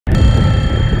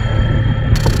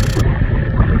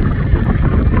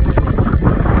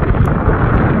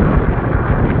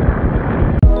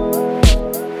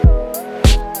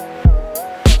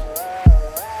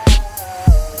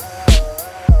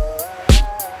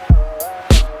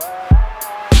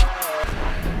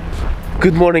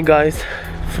Good morning guys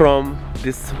from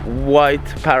this white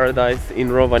paradise in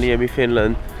Rovaniemi,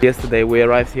 Finland. Yesterday we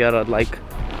arrived here at like,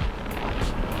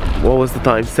 what was the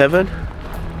time? 7?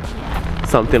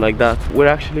 Something like that. We're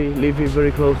actually living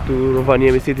very close to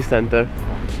Rovaniemi city center.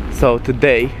 So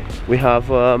today we have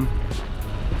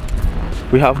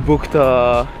booked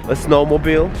a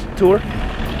snowmobile tour,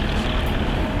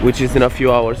 which is in a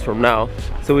few hours from now.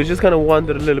 So we're just gonna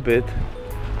wander a little bit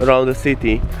around the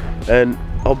city, and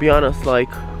I'll be honest, like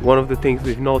one of the things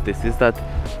we've noticed is that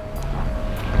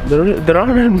there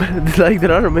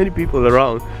aren't many people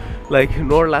around, like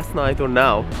nor last night or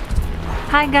now.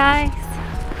 Hi guys.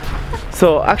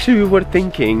 So actually we were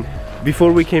thinking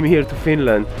before we came here to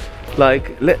Finland,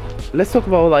 like let's talk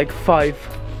about like five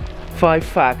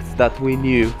facts that we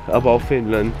knew about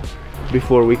Finland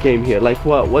before we came here. Like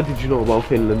what did you know about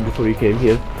Finland before you came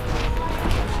here?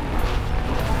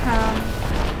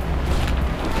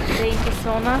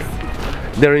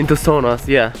 They're into saunas,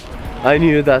 yeah. I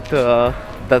knew that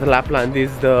that Lapland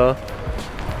is the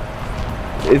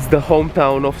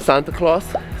hometown of Santa Claus,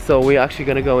 so we're actually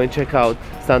gonna go and check out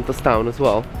Santa's town as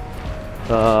well.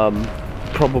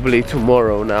 Probably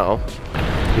tomorrow now.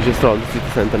 We're just around the city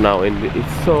center now and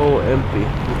it's so empty,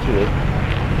 literally.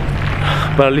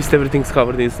 But at least everything's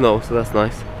covered in snow, so that's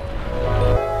nice.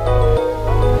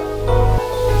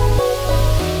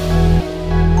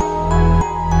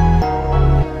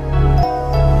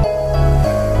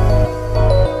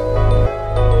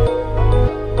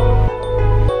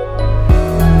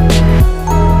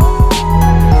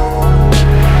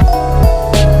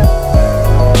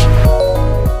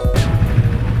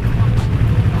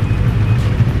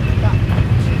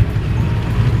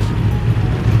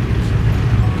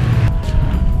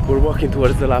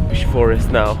 Towards the Lapland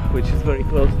forest now, which is very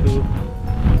close to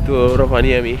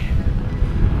Rovaniemi.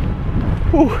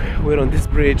 Whew, we're on this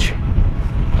bridge.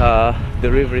 The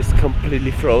river is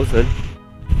completely frozen,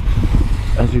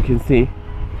 as you can see.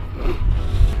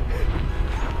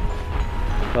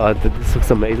 This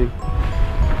looks amazing.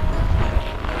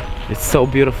 It's so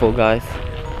beautiful, guys.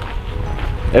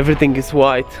 Everything is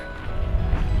white,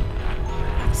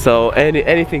 so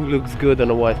anything looks good on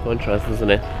a white contrast, doesn't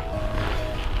it?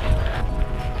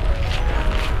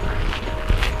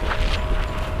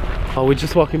 We're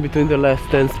just walking between the less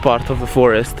dense part of the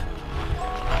forest.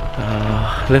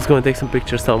 Let's go and take some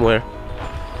pictures somewhere.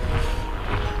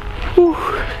 Whew.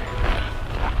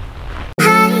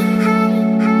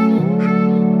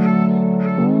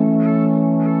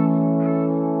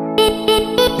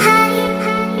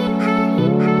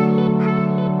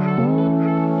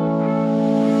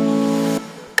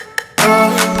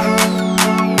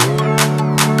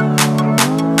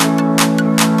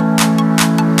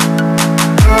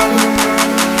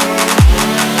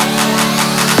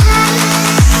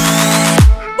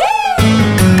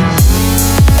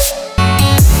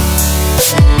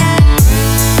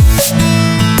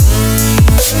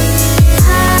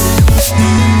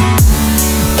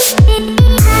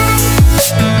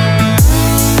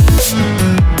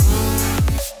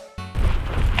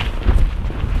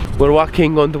 We're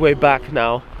walking on the way back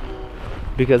now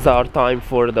because our time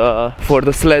for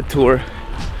the sled tour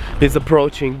is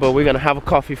approaching, but we're gonna have a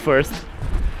coffee first,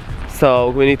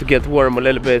 so we need to get warm a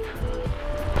little bit.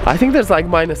 I think there's like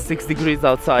 -6 degrees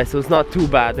outside, so it's not too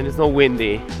bad and it's not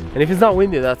windy, and if it's not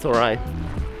windy, that's alright.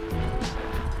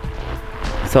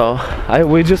 So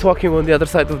we're just walking on the other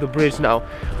side of the bridge now.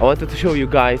 I wanted to show you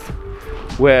guys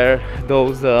where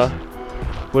those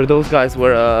guys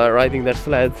were riding their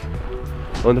sleds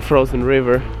on the frozen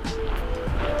river.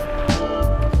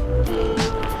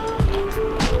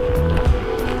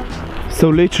 So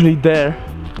literally there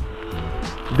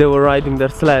they were riding their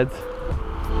sleds.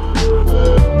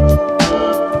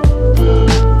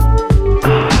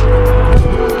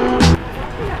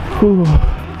 Whew.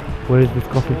 Where is this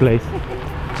coffee place?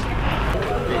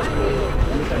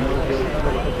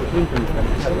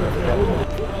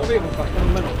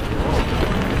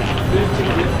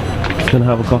 Just gonna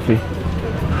have a coffee.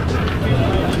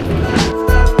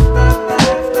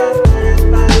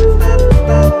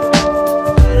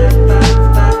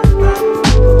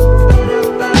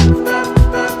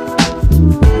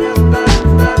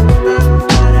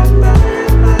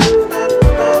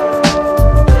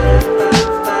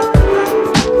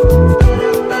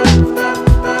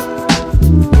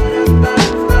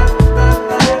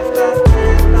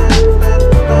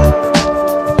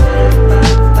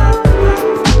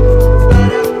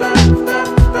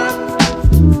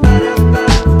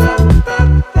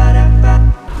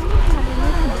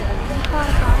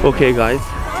 Okay guys,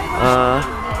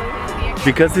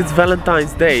 Because it's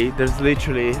Valentine's Day, there's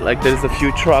literally like there's a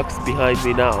few trucks behind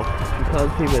me now. You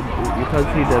can't see them because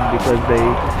they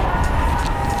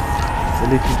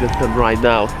literally just done right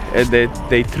now, and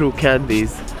they threw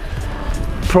candies.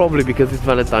 Probably because it's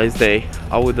Valentine's Day.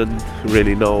 I wouldn't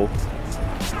really know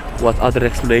what other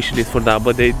explanation is for that,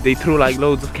 but they threw like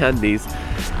loads of candies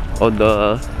on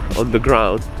the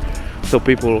ground, so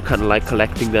people were kind of like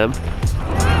collecting them.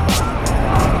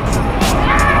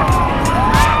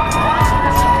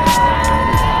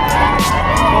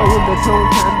 Oh, look, they're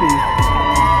throwing candies.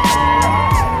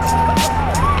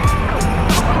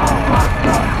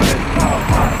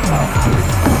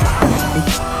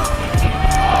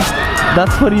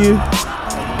 That's for you.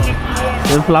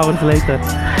 And flowers later.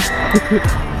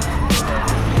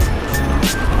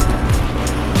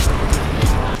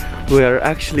 We are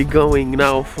actually going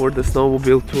now for the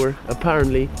snowmobile tour.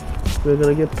 Apparently, we're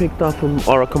gonna get picked up from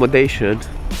our accommodation,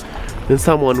 and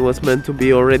someone was meant to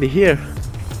be already here.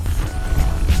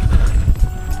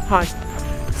 Hi,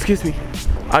 excuse me.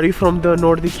 Are you from the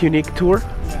Nordic Unique Tour?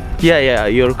 Yeah,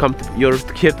 you're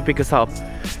here to pick us up,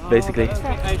 basically.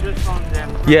 I just found them.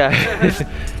 Yeah.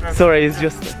 Sorry, is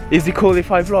it cool if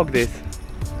I vlog this?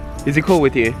 Is it cool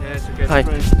with you? Yeah, it's okay. Hi,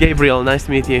 Gabriel, nice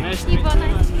to meet you. Nice to meet you.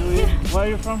 Where are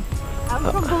you from? I'm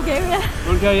from Bulgaria.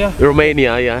 Bulgaria?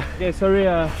 Romania, yeah. Okay, sorry,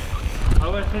 I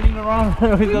was turning around.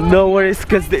 No worries,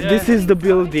 because this is the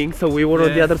building, so we were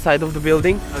on the other side of the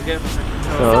building. Okay,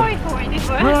 Sorry for it.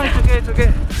 no, it's okay, it's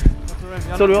okay.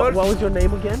 So what was your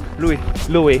name again? Louis.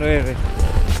 Louis. Louis.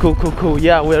 Cool.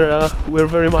 Yeah, we're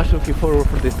very much looking forward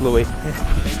for this, Louis.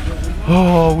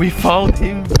 Oh, we found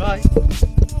him, guys.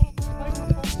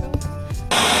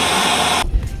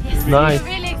 Yes, Nice. I'm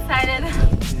really excited.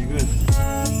 Good.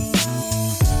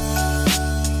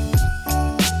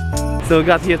 So we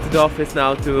got here to the office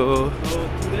now to... So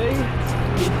today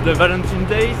it's the Valentine's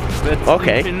Day, but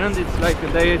Okay. in Finland it's like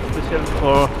a day special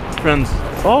for friends.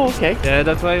 Oh, okay. Yeah,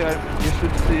 that's why you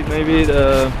should see maybe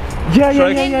the Yeah.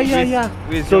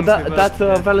 with So young that's a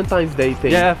people. Valentine's Day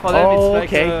thing. Yeah, for them it's like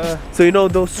okay. So you know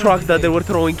those trucks that they were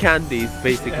throwing candies,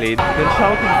 basically. They're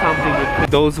shouting something.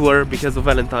 Those were because of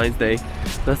Valentine's Day.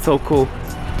 That's so cool.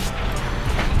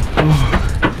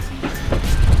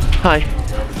 Hi.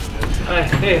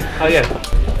 Hey, how are you?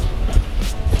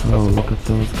 Oh, look at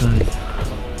those guys.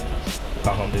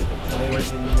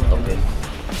 Okay.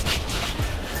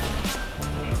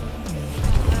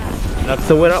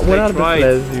 So where are the right.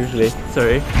 sleds usually?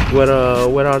 Sorry.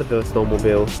 Where are the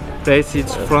snowmobile? Place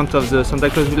it's front of the Santa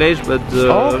Claus village, but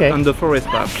on the forest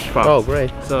path. Oh,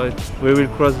 great. So we will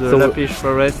cross the Lapland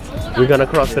forest. We're gonna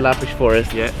cross the Lapland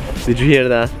forest. Yeah. Did you hear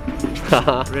that?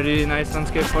 Really nice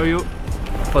landscape for you.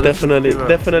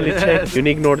 Definitely check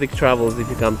Unique Nordic Travels if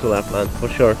you come to Lapland, for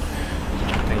sure.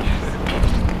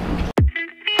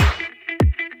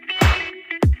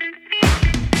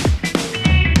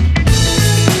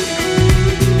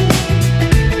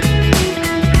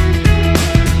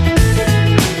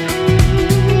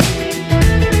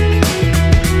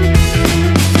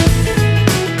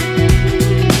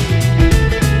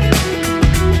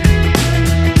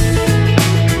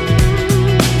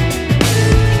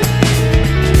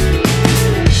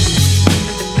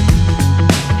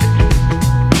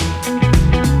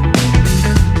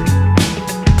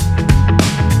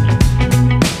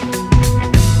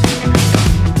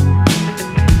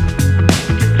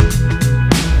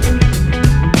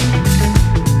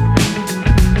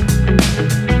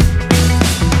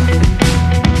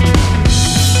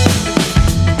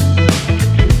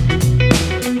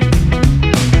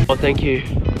 Thank you.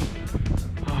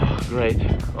 Oh, great.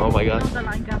 Oh my god.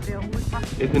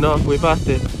 Is it not? We passed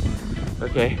it.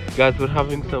 Okay, guys, we're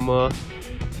having some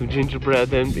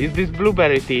gingerbread, and is this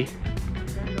blueberry tea?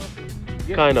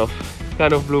 Kind of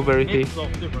blueberry tea.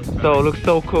 So it looks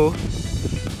so cool.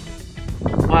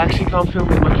 I actually can't film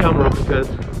with my camera because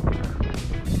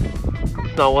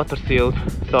it's not water sealed,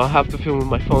 so I have to film with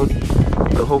my phone.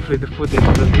 So hopefully the footage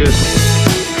is as good.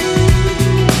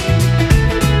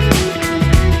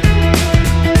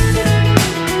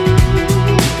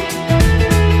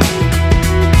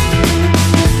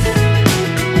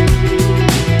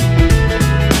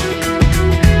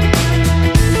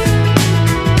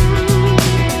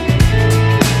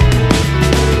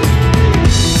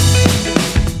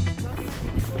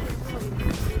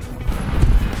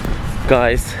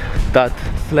 Guys, that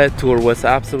sled tour was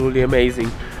absolutely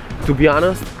amazing. To be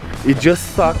honest, it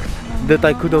just sucked that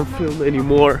I couldn't film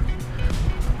anymore.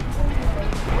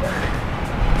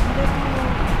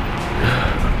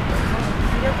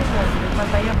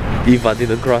 Eva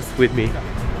didn't cross with me.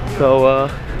 So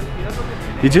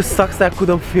it just sucks that I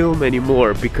couldn't film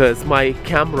anymore because my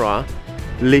camera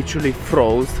literally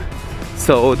froze,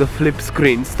 so the flip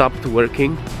screen stopped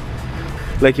working,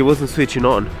 like it wasn't switching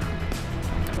on,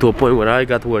 to a point where I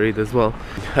got worried as well.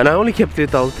 And I only kept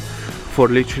it out for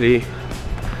literally,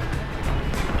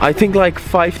 I think like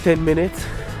 5-10 minutes,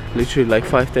 literally like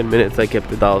 5-10 minutes I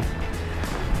kept it out.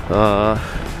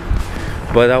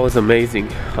 But that was amazing.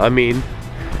 I mean,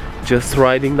 just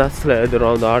riding that sled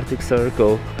around the Arctic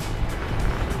Circle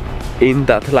in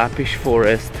that Lappish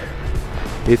forest,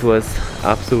 it was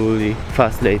absolutely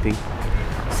fascinating.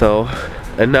 So,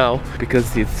 and now,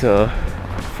 because it's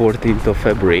 14th of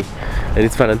February and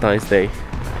it's Valentine's Day,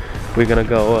 we're gonna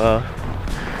go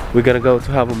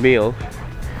to have a meal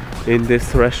in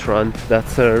this restaurant that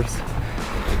serves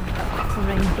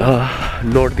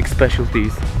Nordic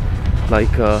specialties,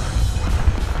 like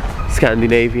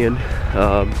Scandinavian.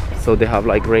 So they have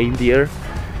like reindeer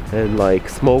and like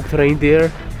smoked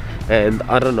reindeer and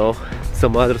I don't know,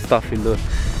 some other stuff in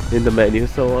the menu.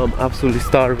 So I'm absolutely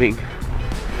starving.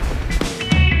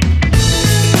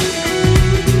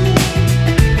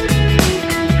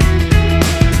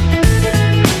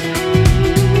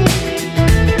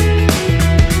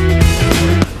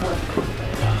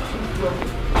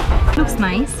 Looks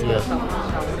nice. Yeah.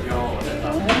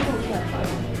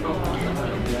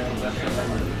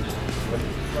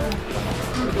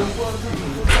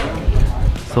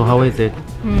 So how is it?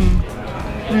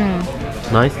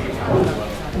 Nice?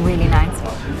 Really nice.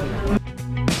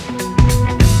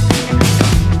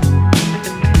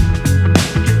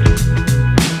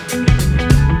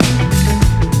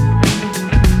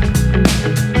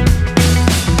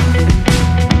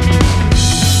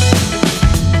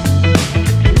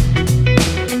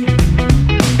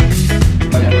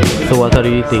 So what are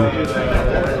you eating?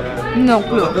 No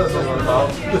clue.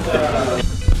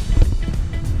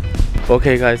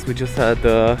 Okay guys, we just had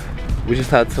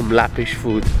some Lappish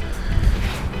food.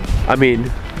 I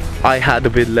mean, I had a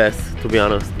bit less, to be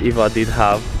honest. Eva did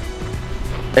have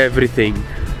everything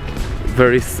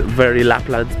very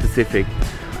Lapland specific.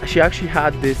 She actually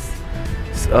had this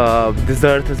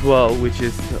dessert as well, which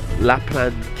is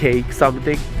Lapland cake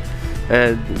something,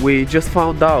 and we just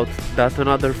found out that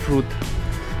another fruit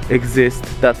exists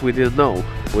that we didn't know,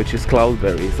 which is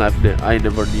cloudberries. I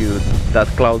never knew that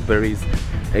cloudberries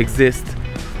exist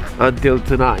until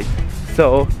tonight.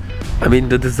 So I mean,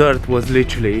 the dessert was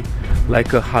literally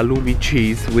like a halloumi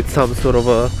cheese with some sort of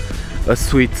a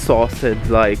sweet sauce and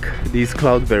like these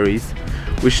cloudberries,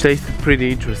 which tasted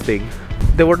pretty interesting.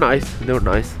 They were nice,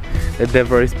 and they're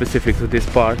very specific to this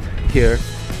part here.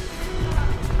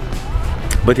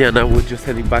 But yeah, now we're just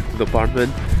heading back to the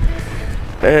apartment,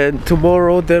 and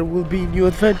tomorrow there will be new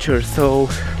adventures. So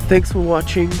thanks for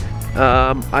watching.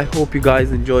 I hope you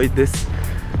guys enjoyed this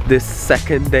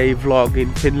second day vlog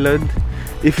in Finland.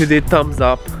 If you did, thumbs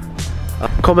up,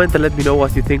 comment and let me know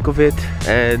what you think of it,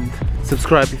 and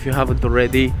subscribe if you haven't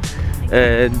already.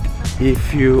 And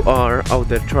if you are out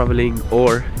there traveling,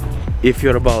 or if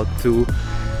you're about to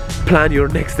plan your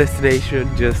next destination,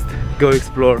 just go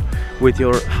explore with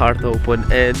your heart open,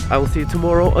 and I will see you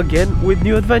tomorrow again with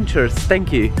new adventures.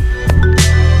 Thank you.